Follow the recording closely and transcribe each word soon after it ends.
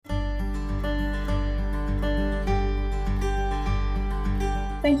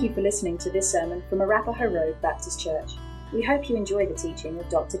Thank you for listening to this sermon from Arapahoe Road Baptist Church. We hope you enjoy the teaching of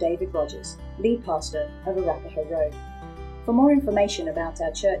Dr. David Rogers, lead pastor of Arapahoe Road. For more information about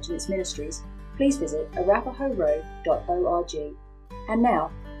our church and its ministries, please visit arapahoeroad.org. And now,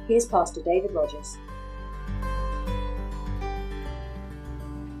 here's Pastor David Rogers.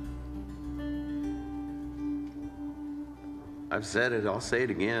 I've said it, I'll say it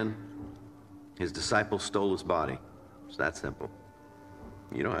again. His disciples stole his body. It's that simple.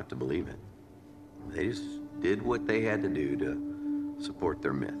 You don't have to believe it. They just did what they had to do to support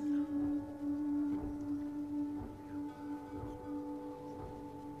their myth.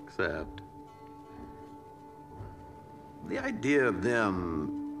 Except the idea of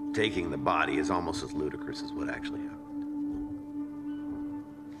them taking the body is almost as ludicrous as what actually happened.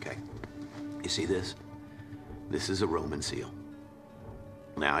 Okay, you see this? This is a Roman seal.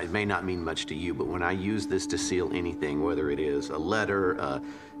 Now, it may not mean much to you, but when I use this to seal anything, whether it is a letter, a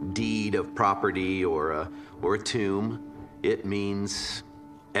deed of property, or a tomb, it means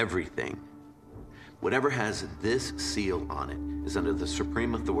everything. Whatever has this seal on it is under the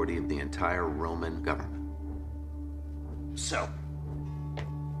supreme authority of the entire Roman government. So,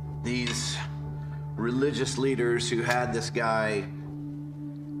 these religious leaders who had this guy,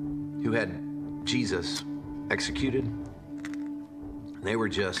 who had Jesus executed, they were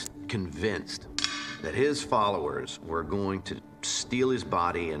just convinced that his followers were going to steal his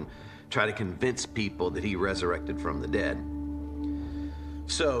body and try to convince people that he resurrected from the dead.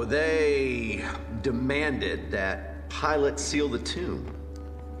 So they demanded that Pilate seal the tomb.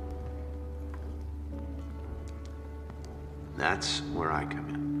 That's where I come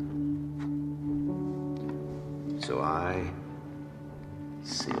in. So I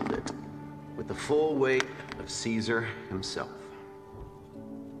sealed it with the full weight of Caesar himself.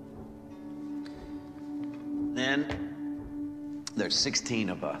 Then there's 16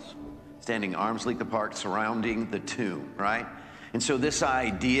 of us standing arm's length apart surrounding the tomb, right? And so this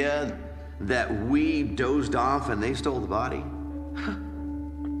idea that we dozed off and they stole the body.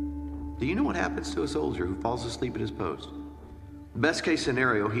 Do you know what happens to a soldier who falls asleep at his post? Best case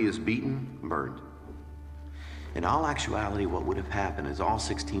scenario, he is beaten, burned. In all actuality, what would have happened is all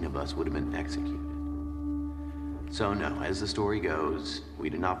 16 of us would have been executed. So no, as the story goes, we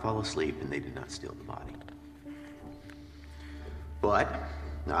did not fall asleep and they did not steal the body. But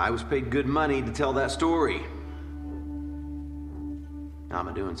I was paid good money to tell that story. How am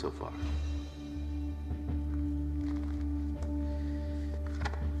I doing so far?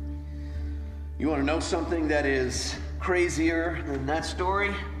 You want to know something that is crazier than that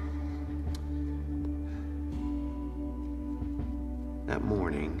story? That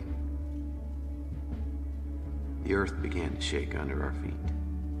morning, the earth began to shake under our feet.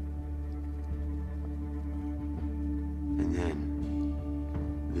 And then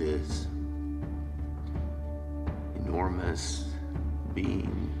this enormous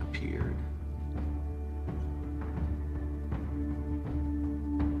being appeared.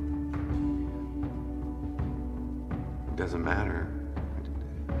 It doesn't matter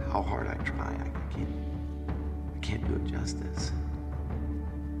how hard I try, I can't do it justice.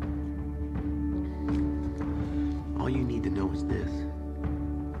 All you need to know is this.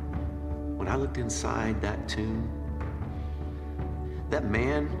 When I looked inside that tomb, that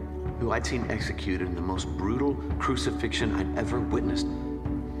man who I'd seen executed in the most brutal crucifixion I'd ever witnessed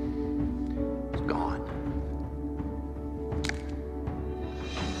was gone.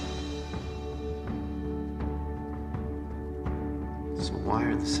 So why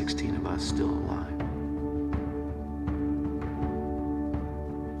are the 16 of us still alive?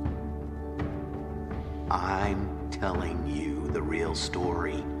 I'm telling you the real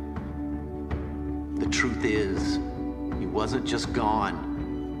story. The truth is, he wasn't just gone.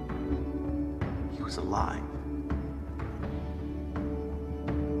 He was alive.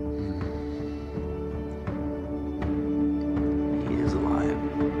 He is alive.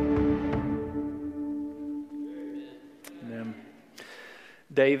 Amen.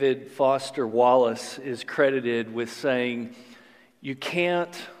 David Foster Wallace is credited with saying, "You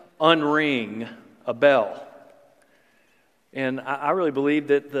can't unring a bell." And I really believe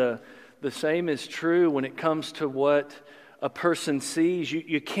that the same is true when it comes to what a person sees.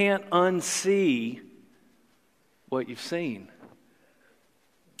 You can't unsee what you've seen.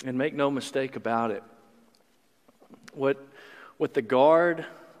 And make no mistake about it. What the guard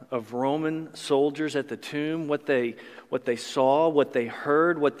of Roman soldiers at the tomb, what they saw, what they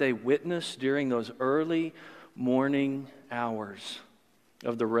heard, what they witnessed during those early morning hours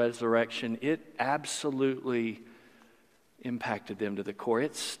of the resurrection, it absolutely impacted them to the core.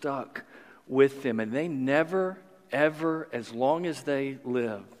 It stuck with them, and they never, ever, as long as they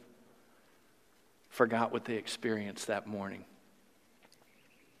live, forgot what they experienced that morning.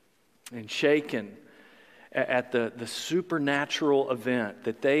 And shaken at the supernatural event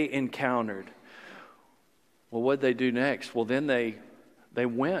that they encountered, well, what did they do next? Well, then they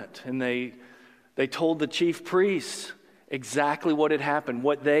went and they told the chief priests exactly what had happened,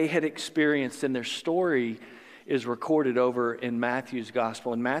 what they had experienced, and their story is recorded over in Matthew's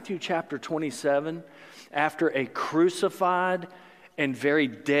gospel. In Matthew chapter 27, after a crucified and very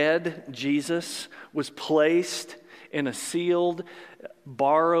dead Jesus was placed in a sealed,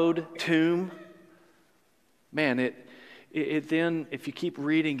 borrowed tomb, man, it then, if you keep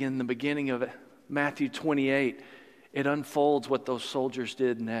reading in the beginning of Matthew 28, it unfolds what those soldiers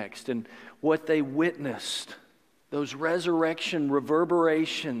did next and what they witnessed, those resurrection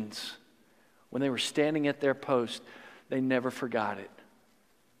reverberations when they were standing at their post. They never forgot it.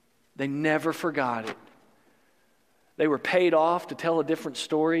 They never forgot it. They were paid off to tell a different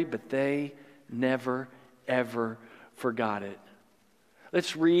story, but they never, ever forgot it.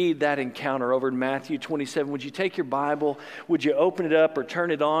 Let's read that encounter over in Matthew 27. Would you take your Bible? Would you open it up or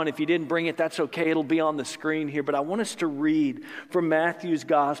turn it on? If you didn't bring it, that's okay. It'll be on the screen here. But I want us to read from Matthew's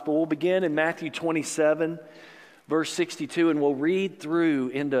gospel. We'll begin in Matthew 27, verse 62, and we'll read through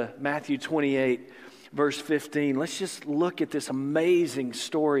into Matthew 28, verse 15. Let's just look at this amazing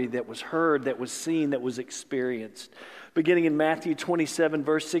story that was heard, that was seen, that was experienced. Beginning in Matthew 27,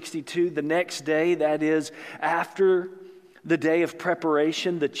 verse 62, the next day, that is, after the day of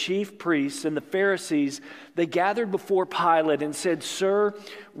preparation, the chief priests and the Pharisees, they gathered before Pilate and said, "Sir,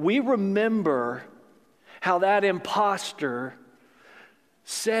 we remember how that impostor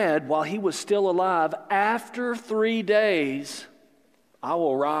said while he was still alive, 'After 3 days, I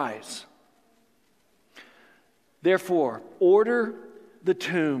will rise.' Therefore, order the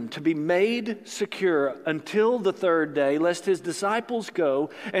tomb to be made secure until the 3rd day, lest his disciples go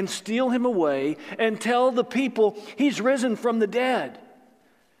and steal him away and tell the people he's risen from the dead.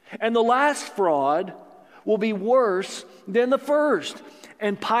 And the last fraud will be worse than the first."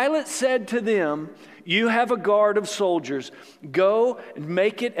 And Pilate said to them, "You have a guard of soldiers. Go and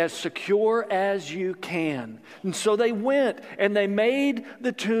make it as secure as you can." And so they went and they made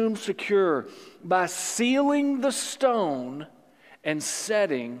the tomb secure by sealing the stone and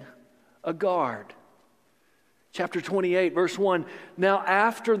setting a guard. Chapter 28, verse 1. Now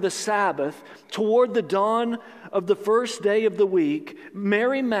after the Sabbath, toward the dawn of the 1st day of the week,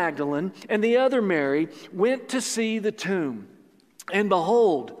 Mary Magdalene and the other Mary went to see the tomb. And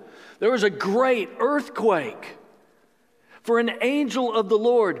behold, there was a great earthquake. For an angel of the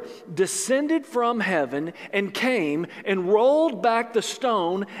Lord descended from heaven and came and rolled back the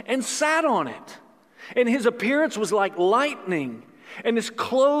stone and sat on it. And his appearance was like lightning, and his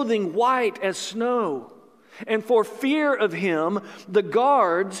clothing white as snow. And for fear of him, the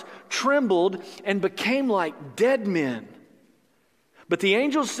guards trembled and became like dead men. But the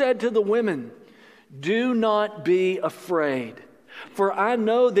angel said to the women, "Do not be afraid, for I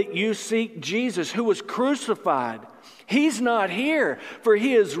know that you seek Jesus who was crucified. He's not here, for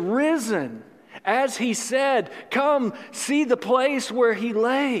he is risen. As he said, come see the place where he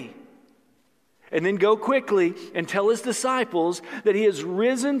lay. And then go quickly and tell his disciples that he is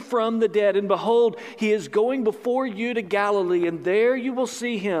risen from the dead. And behold, he is going before you to Galilee, and there you will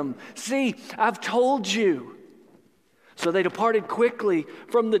see him. See, I've told you." So they departed quickly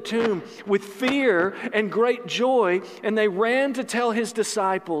from the tomb with fear and great joy, and they ran to tell his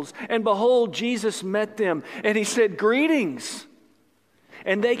disciples. And behold, Jesus met them, and he said, "Greetings."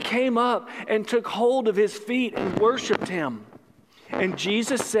 And they came up and took hold of his feet and worshiped him. And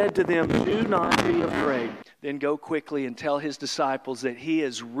Jesus said to them, "Do not be afraid. Then go quickly and tell his disciples that he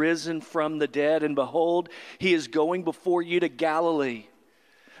is risen from the dead, and behold, he is going before you to Galilee.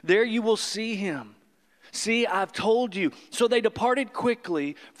 There you will see him. See, I've told you." So they departed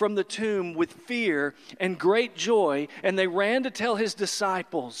quickly from the tomb with fear and great joy, and they ran to tell his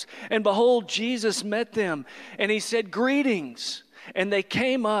disciples. And behold, Jesus met them, and he said, "Greetings." And they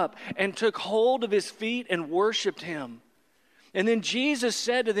came up and took hold of his feet and worshiped him. And then Jesus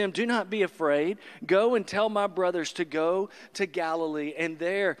said to them, "Do not be afraid. Go and tell my brothers to go to Galilee, and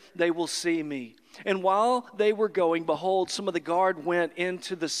there they will see me." And while they were going, behold, some of the guard went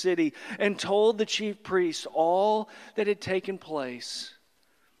into the city and told the chief priests all that had taken place.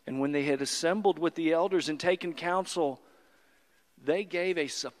 And when they had assembled with the elders and taken counsel, they gave a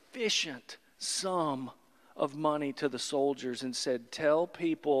sufficient sum of money to the soldiers and said, "Tell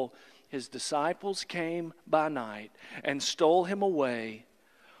people his disciples came by night and stole him away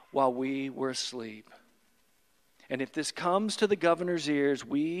while we were asleep. And if this comes to the governor's ears,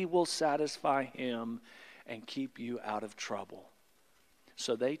 we will satisfy him and keep you out of trouble.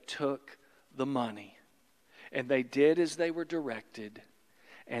 So they took the money, and they did as they were directed.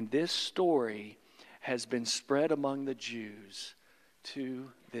 And this story has been spread among the Jews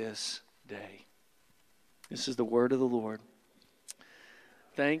to this day. This is the word of the Lord.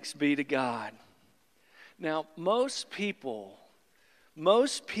 Thanks be to God. Now, most people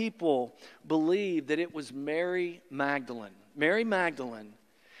believe that it was Mary Magdalene,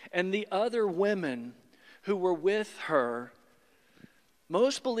 and the other women who were with her.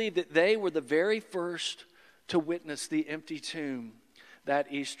 Most believe that they were the very first to witness the empty tomb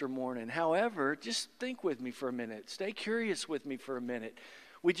that Easter morning. However, just think with me for a minute. Stay curious with me for a minute.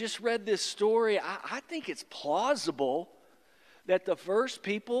 We just read this story. I think it's plausible that the first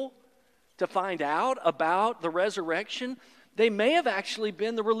people to find out about the resurrection, they may have actually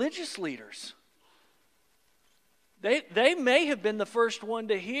been the religious leaders. They may have been the first one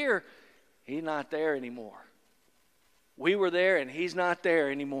to hear, he's not there anymore. We were there and he's not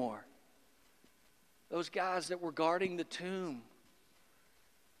there anymore. Those guys that were guarding the tomb,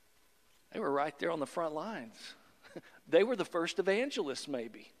 they were right there on the front lines. They were the first evangelists,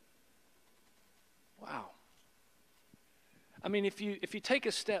 maybe. Wow. I mean, if you take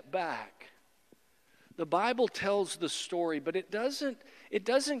a step back, the Bible tells the story, but it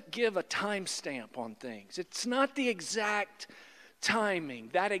doesn't give a timestamp on things. It's not the exact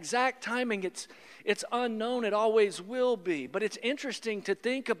timing. That exact timing, it's unknown. It always will be. But it's interesting to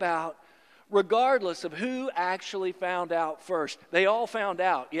think about, regardless of who actually found out first. They all found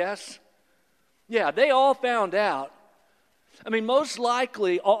out, yes? Yeah, they all found out. I mean, most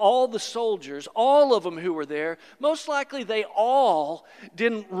likely, all the soldiers, all of them who were there, most likely they all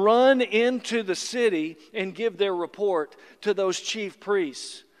didn't run into the city and give their report to those chief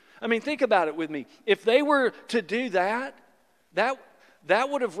priests. I mean, think about it with me. If they were to do that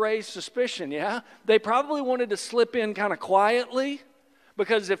would have raised suspicion, yeah? They probably wanted to slip in kind of quietly,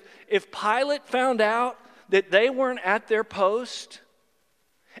 because if Pilate found out that they weren't at their post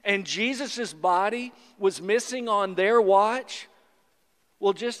and Jesus' body was missing on their watch,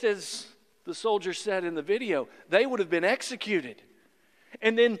 well, just as the soldier said in the video, they would have been executed.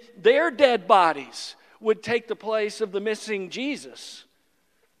 And then their dead bodies would take the place of the missing Jesus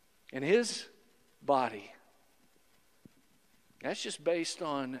and his body. That's just based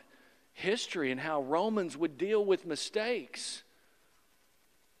on history and how Romans would deal with mistakes.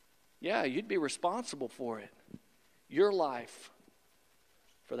 Yeah, you'd be responsible for it. Your life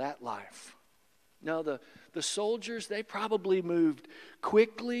for that life. No, the soldiers, they probably moved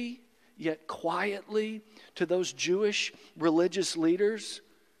quickly yet quietly to those Jewish religious leaders,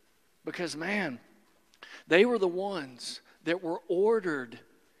 because, man, they were the ones that were ordered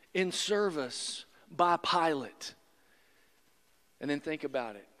in service by Pilate. And then think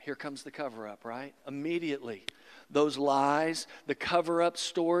about it. Here comes the cover-up, right? Immediately, those lies, the cover-up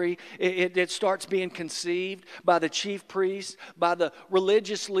story, it starts being conceived by the chief priests, by the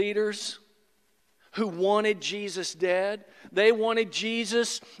religious leaders who wanted Jesus dead. They wanted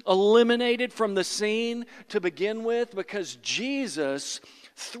Jesus eliminated from the scene to begin with, because Jesus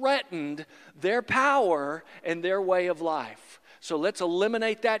threatened their power and their way of life. So let's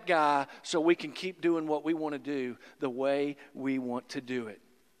eliminate that guy so we can keep doing what we want to do the way we want to do it.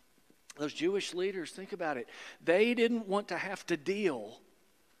 Those Jewish leaders, think about it. They didn't want to have to deal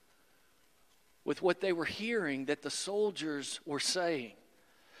with what they were hearing that the soldiers were saying.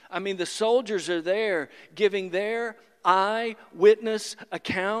 I mean, the soldiers are there giving their eyewitness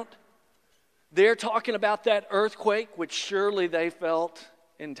account. They're talking about that earthquake, which surely they felt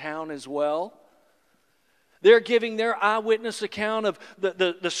in town as well. They're giving their eyewitness account of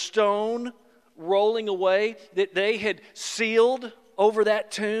the stone rolling away that they had sealed over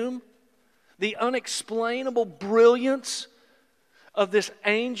that tomb. The unexplainable brilliance of this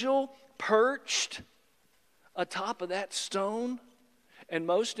angel perched atop of that stone. And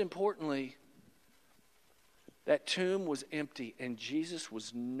most importantly, that tomb was empty and Jesus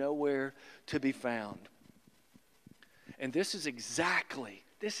was nowhere to be found. And this is exactly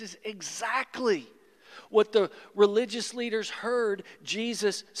what the religious leaders heard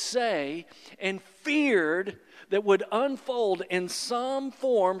Jesus say and feared that would unfold in some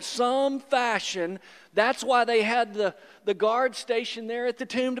form, some fashion. That's why they had the guard station there at the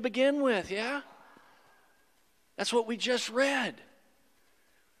tomb to begin with, yeah? That's what we just read.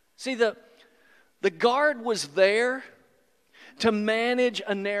 See, the guard was there to manage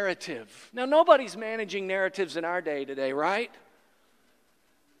a narrative. Now, nobody's managing narratives in our day today, right?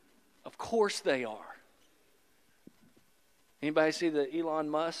 Of course they are. Anybody see that Elon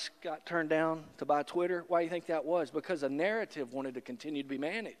Musk got turned down to buy Twitter? Why do you think that was? Because a narrative wanted to continue to be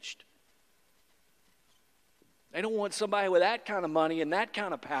managed. They don't want somebody with that kind of money and that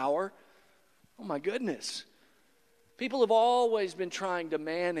kind of power. Oh my goodness. People have always been trying to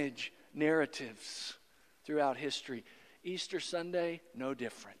manage narratives throughout history. Easter Sunday, no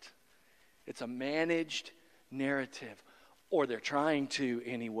different. It's a managed narrative, or they're trying to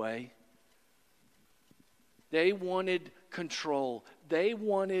anyway. They wanted control. They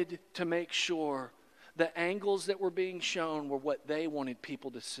wanted to make sure the angles that were being shown were what they wanted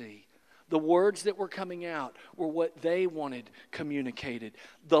people to see. The words that were coming out were what they wanted communicated.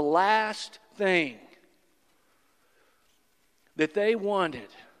 The last thing that they wanted,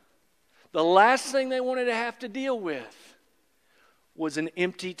 the last thing they wanted to have to deal with was an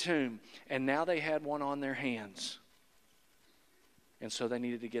empty tomb. And now they had one on their hands. And so they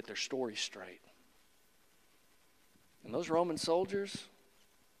needed to get their story straight. And those Roman soldiers,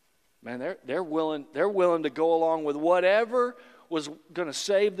 man, they're willing to go along with whatever was going to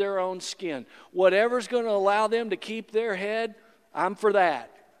save their own skin. Whatever's going to allow them to keep their head, I'm for that.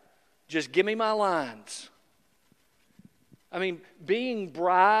 Just give me my lines. I mean, being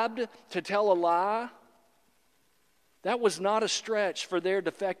bribed to tell a lie, that was not a stretch for their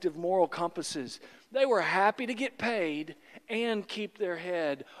defective moral compasses. They were happy to get paid and keep their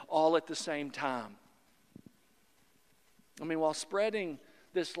head all at the same time. I mean, while spreading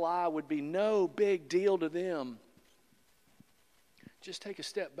this lie would be no big deal to them, just take a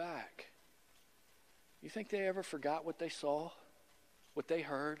step back. You think they ever forgot what they saw, what they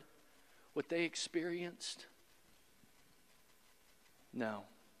heard, what they experienced? No.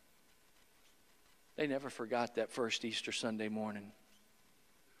 They never forgot that first Easter Sunday morning.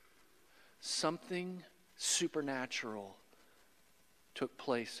 Something supernatural took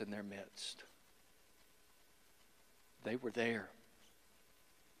place in their midst. They were there.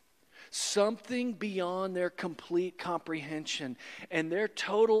 Something beyond their complete comprehension and their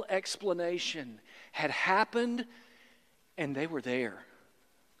total explanation had happened, and they were there.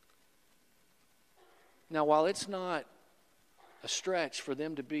 Now, while it's not a stretch for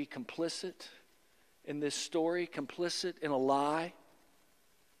them to be complicit in this story, complicit in a lie,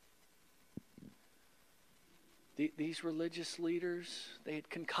 these religious leaders, they had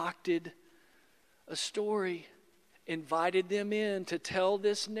concocted a story, invited them in to tell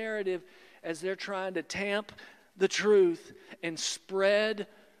this narrative as they're trying to tamp the truth and spread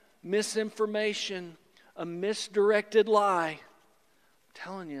misinformation, a misdirected lie. I'm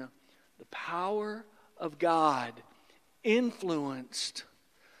telling you, the power of God influenced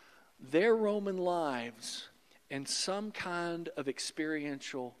their Roman lives in some kind of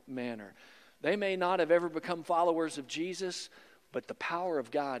experiential manner. They may not have ever become followers of Jesus, but the power of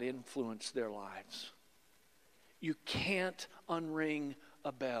God influenced their lives. You can't unring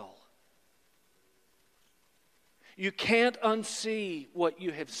a bell. You can't unsee what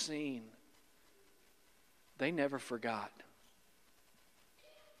you have seen. They never forgot.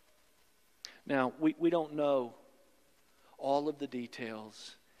 Now, we don't know all of the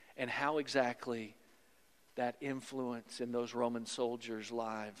details and how exactly that influence in those Roman soldiers'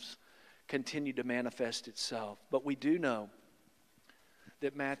 lives continued to manifest itself. But we do know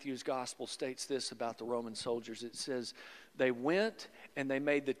that Matthew's gospel states this about the Roman soldiers. It says, they went and they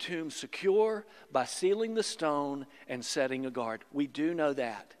made the tomb secure by sealing the stone and setting a guard. We do know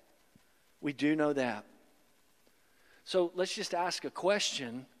that. We do know that. So let's just ask a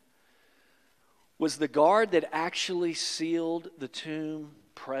question. Was the guard that actually sealed the tomb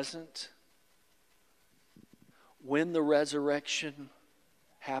present when the resurrection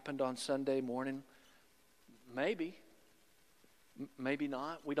happened on Sunday morning? Maybe. Maybe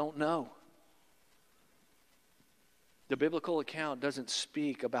not. We don't know. The biblical account doesn't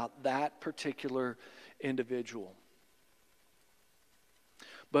speak about that particular individual.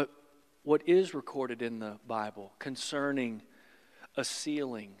 But what is recorded in the Bible concerning a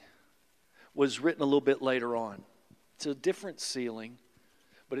sealing was written a little bit later on. It's a different sealing,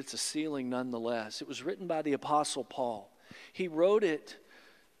 but it's a sealing nonetheless. It was written by the Apostle Paul. He wrote it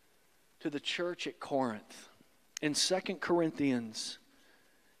to the church at Corinth. In 2 Corinthians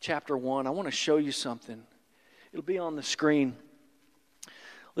chapter 1, I want to show you something. It'll be on the screen.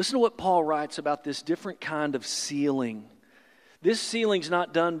 Listen to what Paul writes about this different kind of sealing. This sealing's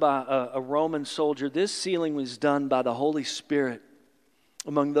not done by a Roman soldier. This sealing was done by the Holy Spirit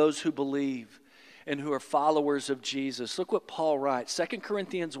among those who believe and who are followers of Jesus. Look what Paul writes. 2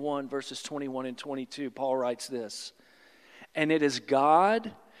 Corinthians 1, verses 21 and 22. Paul writes this. And it is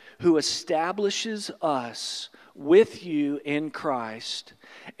God who establishes us with you in Christ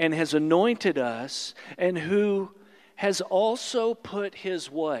and has anointed us, and who has also put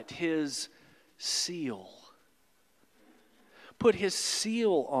his what? His seal. put His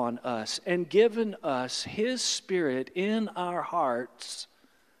seal on us and given us His Spirit in our hearts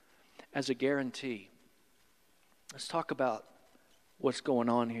as a guarantee. Let's talk about what's going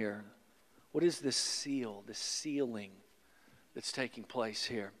on here. What is this seal, this sealing that's taking place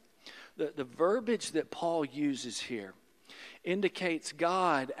here? The verbiage that Paul uses here indicates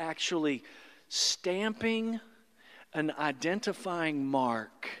God actually stamping an identifying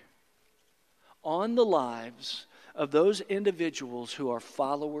mark on the lives of those individuals who are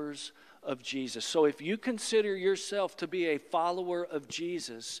followers of Jesus. So if you consider yourself to be a follower of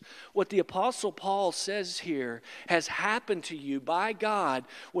Jesus, what the Apostle Paul says here has happened to you by God.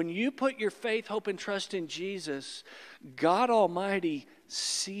 When you put your faith, hope, and trust in Jesus, God Almighty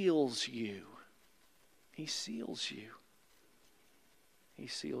seals you. He seals you. He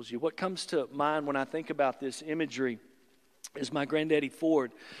seals you. What comes to mind when I think about this imagery is my granddaddy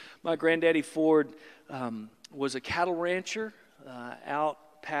Ford. My granddaddy Ford was a cattle rancher out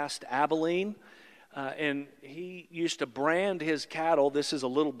past Abilene, and he used to brand his cattle. This is a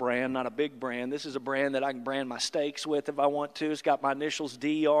little brand, not a big brand. This is a brand that I can brand my steaks with if I want to. It's got my initials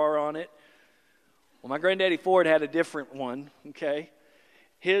DR on it. Well, my granddaddy Ford had a different one, okay?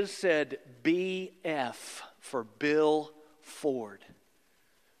 His said BF for Bill Ford.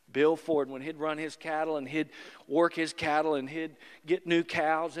 Bill Ford, when he'd run his cattle and he'd work his cattle and he'd get new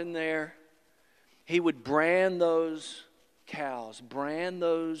cows in there, he would brand those cows, brand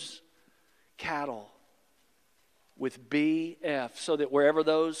those cattle with BF, so that wherever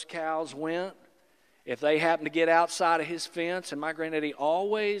those cows went, if they happened to get outside of his fence, and my granddaddy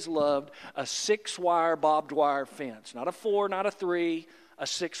always loved a 6-wire barbed wire fence, not a 4, not a 3, a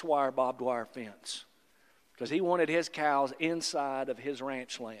 6-wire barbed wire fence, because he wanted his cows inside of his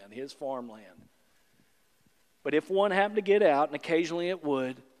ranch land, his farmland. But if one happened to get out, and occasionally it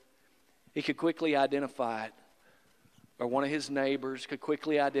would, he could quickly identify it, or one of his neighbors could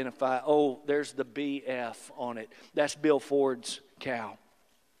quickly identify, oh, there's the BF on it. That's Bill Ford's cow.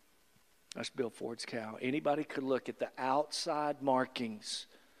 That's Bill Ford's cow. Anybody could look at the outside markings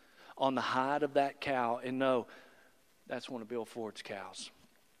on the hide of that cow and know that's one of Bill Ford's cows.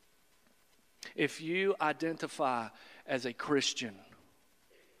 If you identify as a Christian,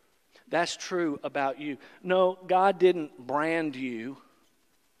 that's true about you. No, God didn't brand you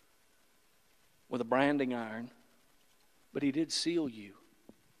with a branding iron, but He did seal you.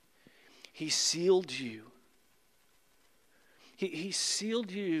 He sealed you. He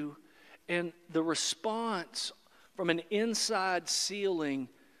sealed you. And the response from an inside sealing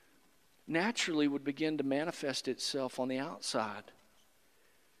naturally would begin to manifest itself on the outside.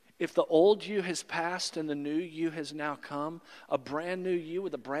 If the old you has passed and the new you has now come, a brand new you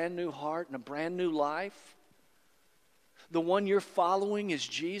with a brand new heart and a brand new life, the one you're following is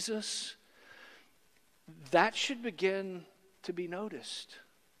Jesus, that should begin to be noticed.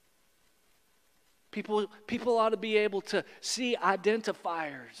 People ought to be able to see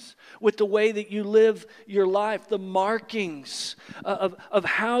identifiers with the way that you live your life, the markings of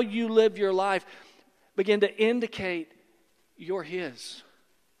how you live your life begin to indicate you're His.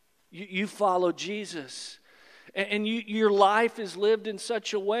 You follow Jesus. And your life is lived in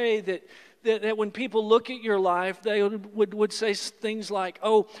such a way that when people look at your life, they would say things like,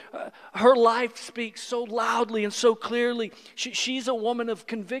 oh, her life speaks so loudly and so clearly. She's a woman of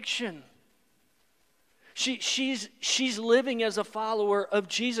conviction. She's living as a follower of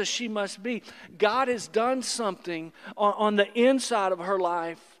Jesus. She must be. God has done something on the inside of her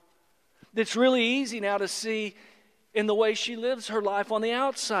life that's really easy now to see in the way she lives her life on the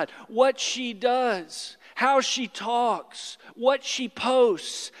outside. What she does, how she talks, what she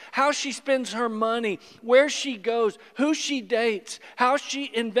posts, how she spends her money, where she goes, who she dates, how she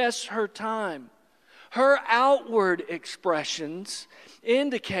invests her time. Her outward expressions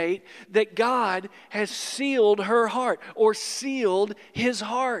indicate that God has sealed her heart, or sealed His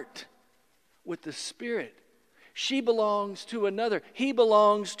heart with the Spirit. She belongs to another. He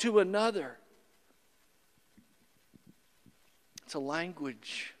belongs to another. It's a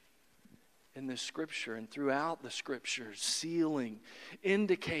language in the Scripture and throughout the Scriptures, sealing,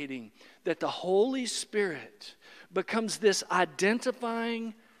 indicating that the Holy Spirit becomes this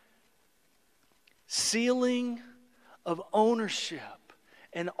identifying sealing of ownership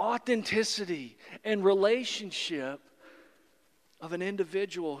and authenticity and relationship of an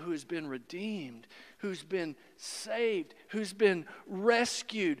individual who has been redeemed, who's been saved, who's been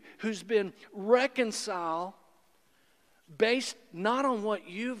rescued, who's been reconciled based not on what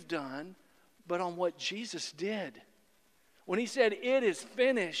you've done, but on what Jesus did. When He said, "It is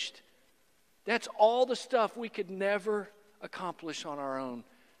finished," that's all the stuff we could never accomplish on our own.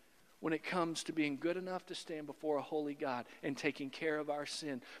 when it comes to being good enough to stand before a holy God and taking care of our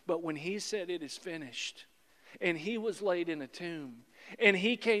sin. But when he said it is finished, and he was laid in a tomb, and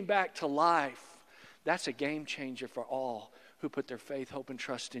he came back to life, that's a game changer for all who put their faith, hope, and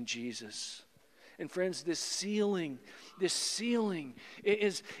trust in Jesus. And friends, this sealing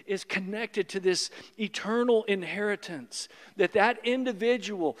is connected to this eternal inheritance that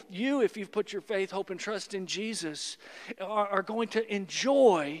individual, you, if you've put your faith, hope, and trust in Jesus, are going to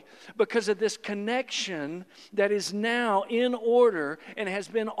enjoy because of this connection that is now in order and has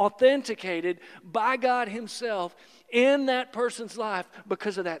been authenticated by God himself in that person's life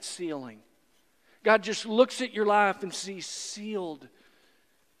because of that sealing. God just looks at your life and sees sealed.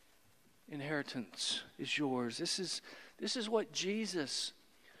 Inheritance is yours. This is what Jesus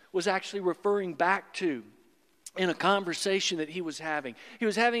was actually referring back to in a conversation that he was having. He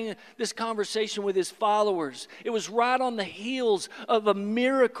was having this conversation with his followers. It was right on the heels of a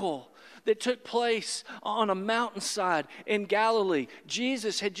miracle that took place on a mountainside in Galilee.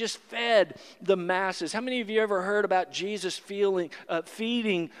 Jesus had just fed the masses. How many of you ever heard about Jesus feeding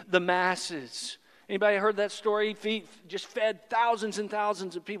the masses? Anybody heard that story? He just fed thousands and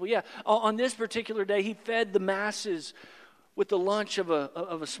thousands of people. Yeah, on this particular day, he fed the masses with the lunch of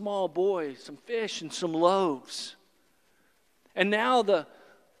a small boy, some fish and some loaves. And now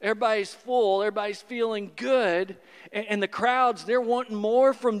everybody's full, everybody's feeling good, and the crowds, they're wanting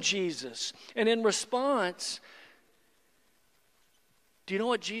more from Jesus. And in response, do you know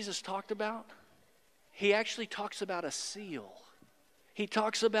what Jesus talked about? He actually talks about a seal. He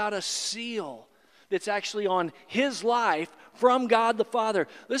talks about a seal that's actually on his life from God the Father.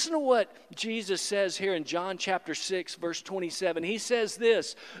 Listen to what Jesus says here in John chapter 6, verse 27. He says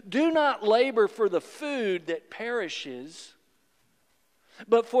this, "Do not labor for the food that perishes,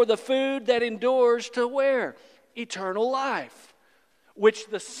 but for the food that endures to where? Eternal life, which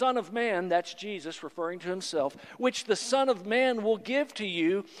the Son of Man," that's Jesus referring to himself, "which the Son of Man will give to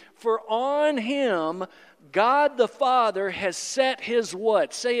you, for on him God the Father has set his"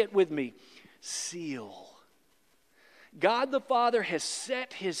 what? Say it with me. Seal. God the Father has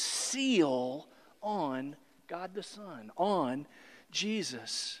set his seal on God the Son, on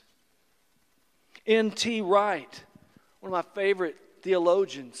Jesus. N.T. Wright, one of my favorite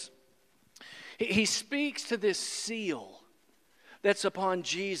theologians, he speaks to this seal that's upon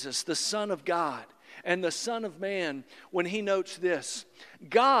Jesus, the Son of God and the Son of Man, when he notes this: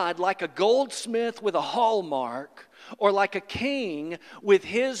 God, like a goldsmith with a hallmark, or like a king with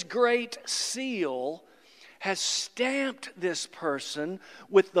his great seal, has stamped this person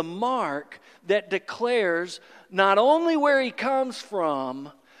with the mark that declares not only where he comes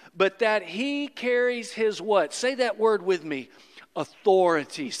from, but that he carries his what? Say that word with me.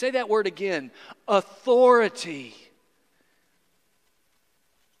 Authority. Say that word again. Authority.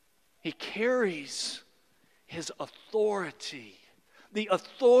 He carries his authority. The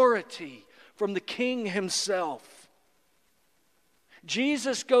authority from the King himself.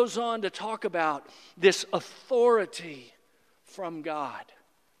 Jesus goes on to talk about this authority from God.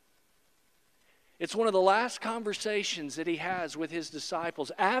 It's one of the last conversations that he has with his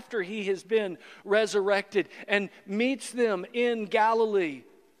disciples after he has been resurrected and meets them in Galilee.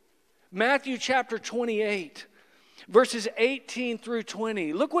 Matthew chapter 28, verses 18 through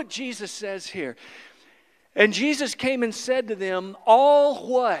 20. Look what Jesus says here. "And Jesus came and said to them, all"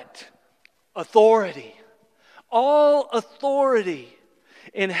 what? Authority. "All authority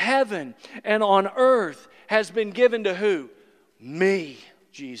in heaven and on earth has been given to" who? Me,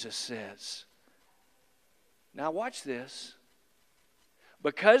 Jesus says. Now watch this.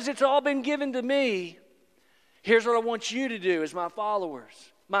 Because it's all been given to me, here's what I want you to do as my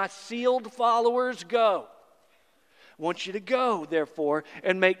followers. My sealed followers, go. I want you to go, therefore,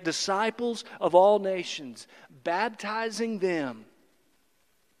 and make disciples of all nations, baptizing them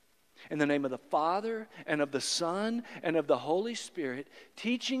in the name of the Father and of the Son and of the Holy Spirit,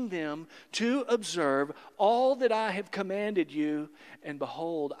 teaching them to observe all that I have commanded you. And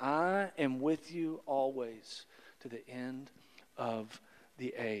behold, I am with you always to the end of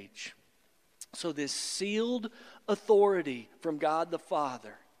the age. So this sealed authority from God the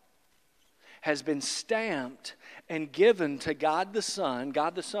Father has been stamped and given to God the Son.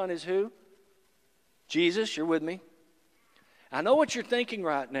 God the Son is who? Jesus, you're with me? I know what you're thinking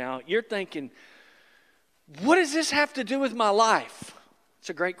right now. You're thinking, what does this have to do with my life? It's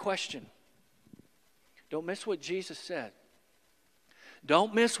a great question. Don't miss what Jesus said.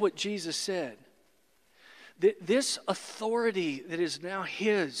 Don't miss what Jesus said. This authority that is now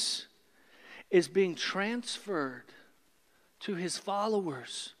his is being transferred to his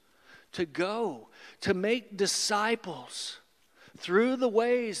followers to go, to make disciples, through the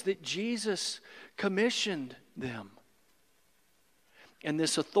ways that Jesus commissioned them. And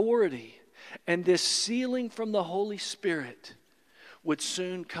this authority and this sealing from the Holy Spirit would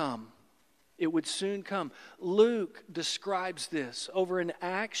soon come. It would soon come. Luke describes this over in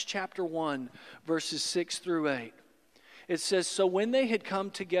Acts chapter 1, verses 6 through 8. It says, "So when they had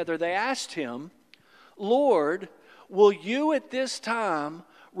come together, they asked him, 'Lord, will you at this time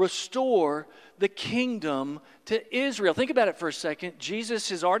restore the kingdom to Israel?'" Think about it for a second. Jesus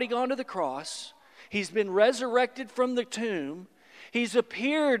has already gone to the cross. He's been resurrected from the tomb. He's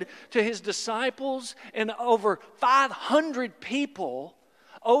appeared to his disciples and over 500 people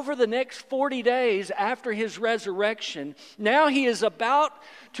over the next 40 days after his resurrection. Now he is about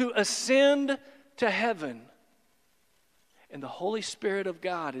to ascend to heaven. And the Holy Spirit of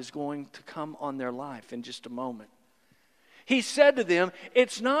God is going to come on their life in just a moment. He said to them,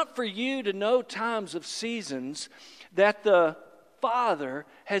 "It's not for you to know times of seasons that the Father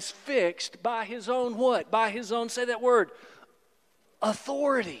has fixed by his own" what? By his own, say that word,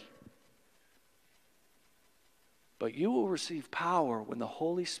 authority. "But you will receive power when the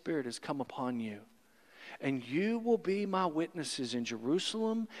Holy Spirit has come upon you. And you will be my witnesses in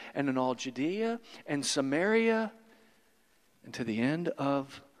Jerusalem and in all Judea and Samaria and to the end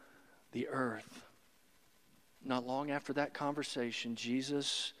of the earth." Not long after that conversation,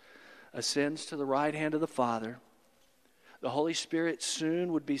 Jesus ascends to the right hand of the Father. The Holy Spirit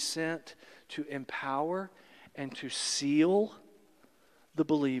soon would be sent to empower and to seal the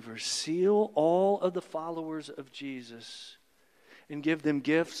believers, seal all of the followers of Jesus, and give them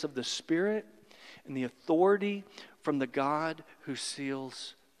gifts of the Spirit and the authority from the God who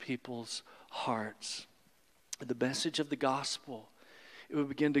seals people's hearts. The message of the gospel, it would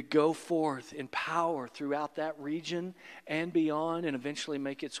begin to go forth in power throughout that region and beyond, and eventually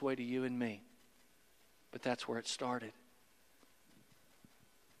make its way to you and me. But that's where it started.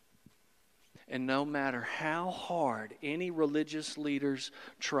 And no matter how hard any religious leaders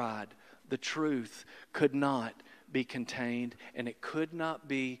tried, the truth could not be contained, and it could not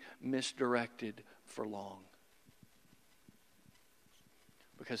be misdirected for long.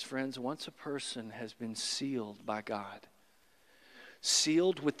 Because, friends, once a person has been sealed by God,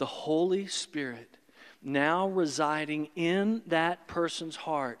 sealed with the Holy Spirit, now residing in that person's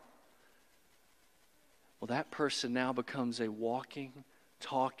heart, well, that person now becomes a walking,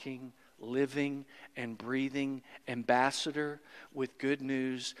 talking, living, and breathing ambassador with good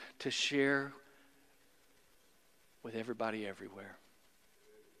news to share with everybody everywhere.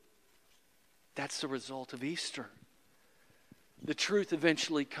 That's the result of Easter. The truth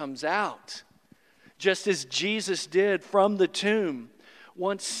eventually comes out, just as Jesus did from the tomb.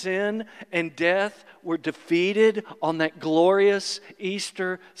 Once sin and death were defeated on that glorious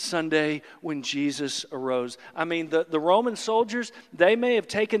Easter Sunday when Jesus arose. I mean, the Roman soldiers, they may have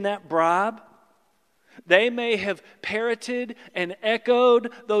taken that bribe. They may have parroted and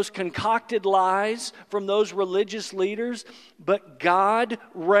echoed those concocted lies from those religious leaders, but God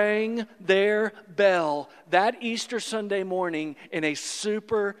rang their bell that Easter Sunday morning in a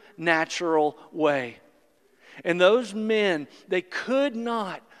supernatural way. And those men, they could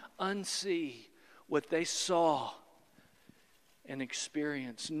not unsee what they saw and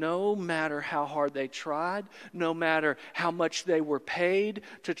experienced. No matter how hard they tried, no matter how much they were paid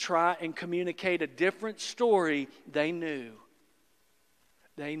to try and communicate a different story, they knew.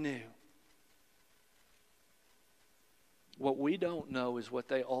 They knew. What we don't know is what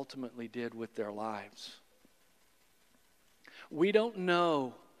they ultimately did with their lives. We don't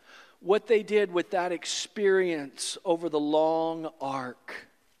know what they did with that experience over the long arc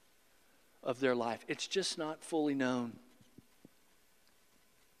of their life. It's just not fully known.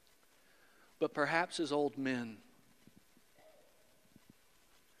 But perhaps as old men,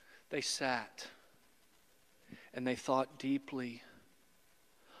 they sat and they thought deeply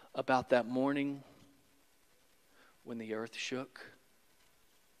about that morning when the earth shook,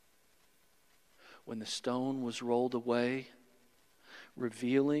 when the stone was rolled away,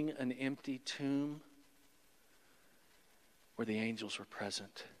 revealing an empty tomb where the angels were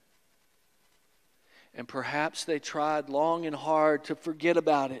present. And perhaps they tried long and hard to forget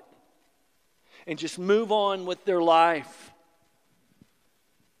about it and just move on with their life.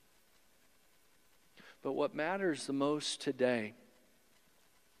 But what matters the most today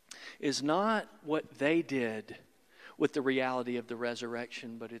is not what they did with the reality of the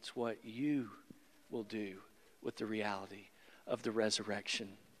resurrection, but it's what you will do with the reality of the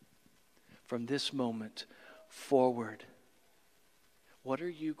resurrection. From this moment forward, what are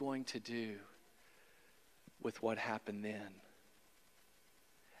you going to do with what happened then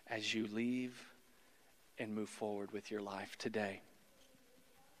as you leave and move forward with your life today.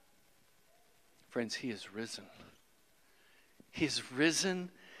 Friends, He is risen. He is risen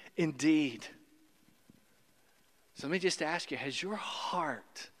indeed. So let me just ask you, has your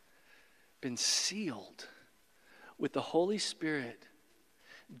heart been sealed with the Holy Spirit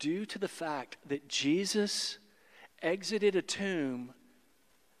due to the fact that Jesus exited a tomb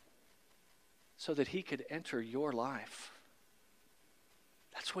so that He could enter your life?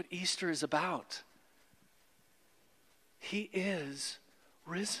 That's what Easter is about. He is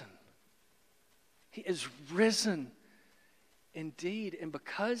risen. He is risen indeed. And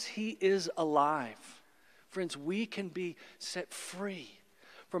because He is alive, friends, we can be set free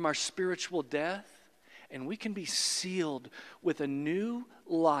from our spiritual death, and we can be sealed with a new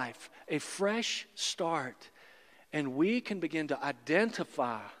life, a fresh start, and we can begin to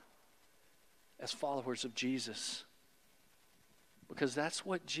identify as followers of Jesus. Because that's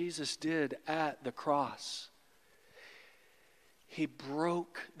what Jesus did at the cross. He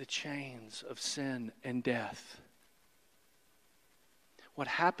broke the chains of sin and death. What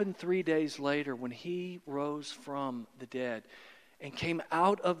happened 3 days later when He rose from the dead and came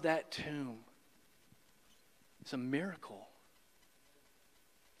out of that tomb is a miracle.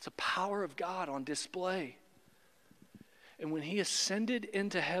 It's a power of God on display. And when He ascended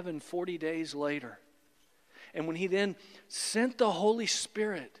into heaven 40 days later, and when He then sent the Holy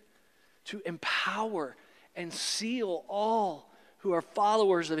Spirit to empower and seal all who are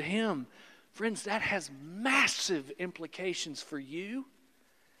followers of Him, friends, that has massive implications for you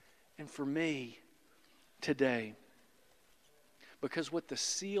and for me today. Because what the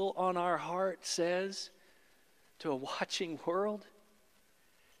seal on our heart says to a watching world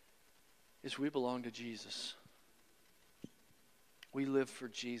is we belong to Jesus. We live for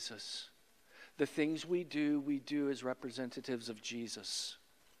Jesus. The things we do as representatives of Jesus.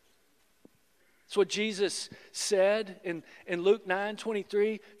 It's what Jesus said in Luke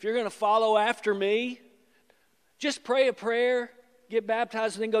 9:23. If you're going to follow after me, just pray a prayer, get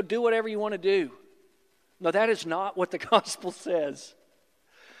baptized, and then go do whatever you want to do. No, that is not what the gospel says.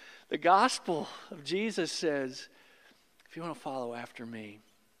 The gospel of Jesus says, if you want to follow after me,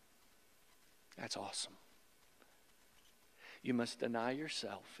 that's awesome. You must deny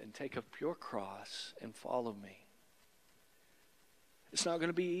yourself and take up your cross and follow me. It's not going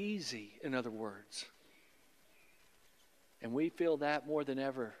to be easy, in other words. And we feel that more than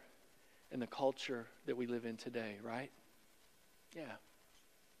ever in the culture that we live in today, right? Yeah.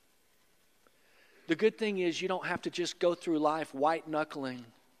 The good thing is you don't have to just go through life white-knuckling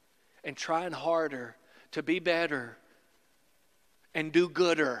and trying harder to be better and do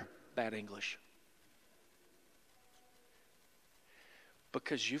gooder. Bad English.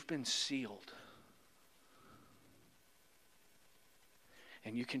 Because you've been sealed.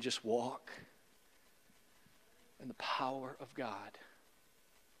 And you can just walk in the power of God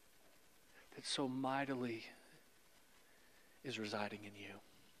that so mightily is residing in you.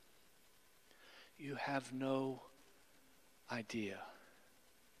 You have no idea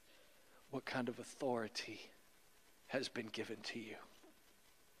what kind of authority has been given to you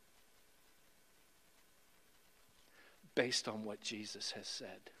based on what Jesus has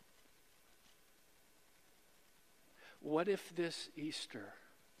said. What if this Easter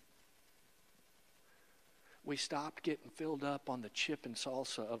we stopped getting filled up on the chip and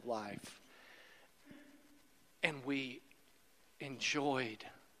salsa of life and we enjoyed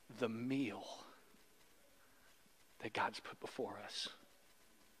the meal that God's put before us?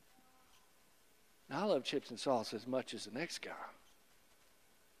 Now, I love chips and salsa as much as the next guy,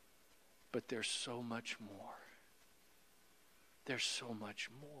 but there's so much more. There's so much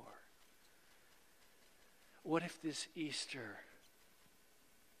more. What if this Easter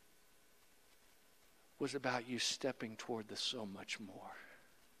was about you stepping toward the so much more?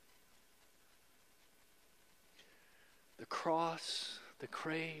 The cross, the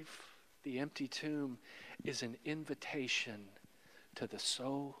grave, the empty tomb is an invitation to the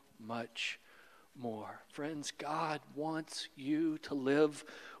so much more. Friends, God wants you to live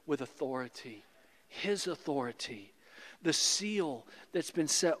with authority, His authority, the seal that's been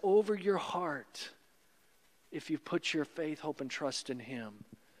set over your heart if you put your faith, hope, and trust in Him.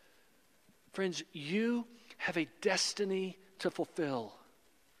 Friends, you have a destiny to fulfill.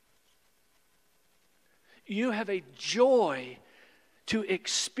 You have a joy to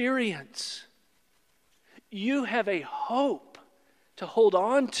experience. You have a hope to hold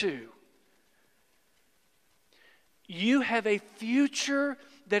on to. You have a future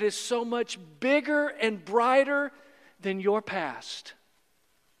that is so much bigger and brighter than your past.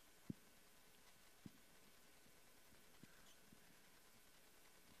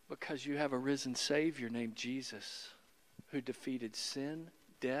 Because you have a risen Savior named Jesus who defeated sin,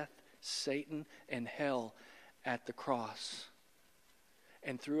 death, Satan, and hell at the cross.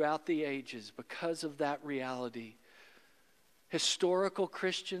 And throughout the ages, because of that reality, historical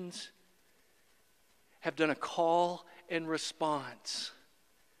Christians have done a call and response.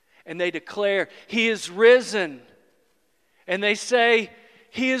 And they declare, He is risen. And they say,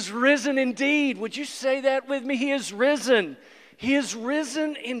 He is risen indeed. Would you say that with me? He is risen. He is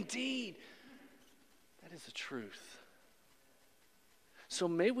risen indeed. That is the truth. So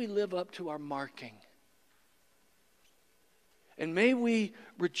may we live up to our marking. And may we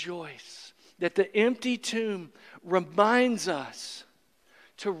rejoice that the empty tomb reminds us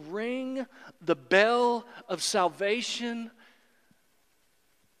to ring the bell of salvation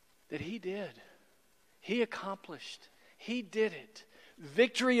that He did. He accomplished. He did it.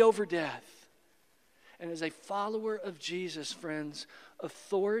 Victory over death. And as a follower of Jesus, friends,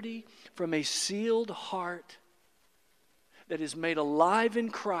 authority from a sealed heart that is made alive in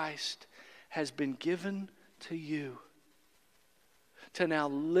Christ has been given to you to now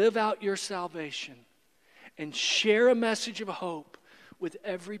live out your salvation and share a message of hope with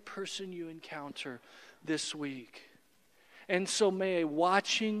every person you encounter this week. And so may a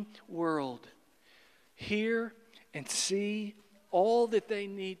watching world hear and see all that they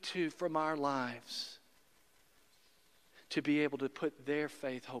need to from our lives to be able to put their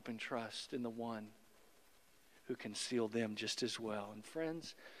faith, hope, and trust in the one who can seal them just as well. And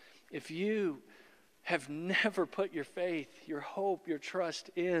friends, if you have never put your faith, your hope, your trust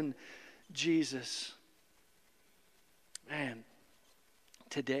in Jesus, man,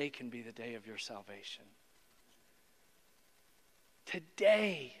 today can be the day of your salvation.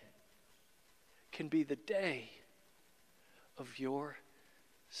 Today can be the day of your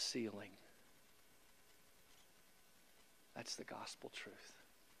sealing. That's the gospel truth.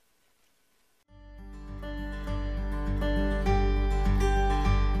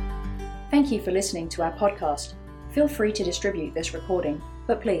 Thank you for listening to our podcast. Feel free to distribute this recording,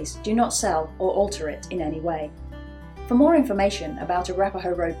 but please do not sell or alter it in any way. For more information about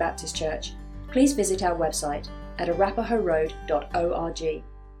Arapahoe Road Baptist Church, please visit our website at arapahoeroad.org.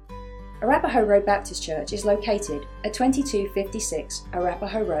 Arapahoe Road Baptist Church is located at 2256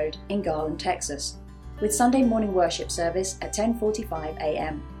 Arapahoe Road in Garland, Texas, with Sunday morning worship service at 10:45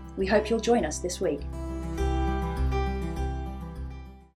 a.m. We hope you'll join us this week.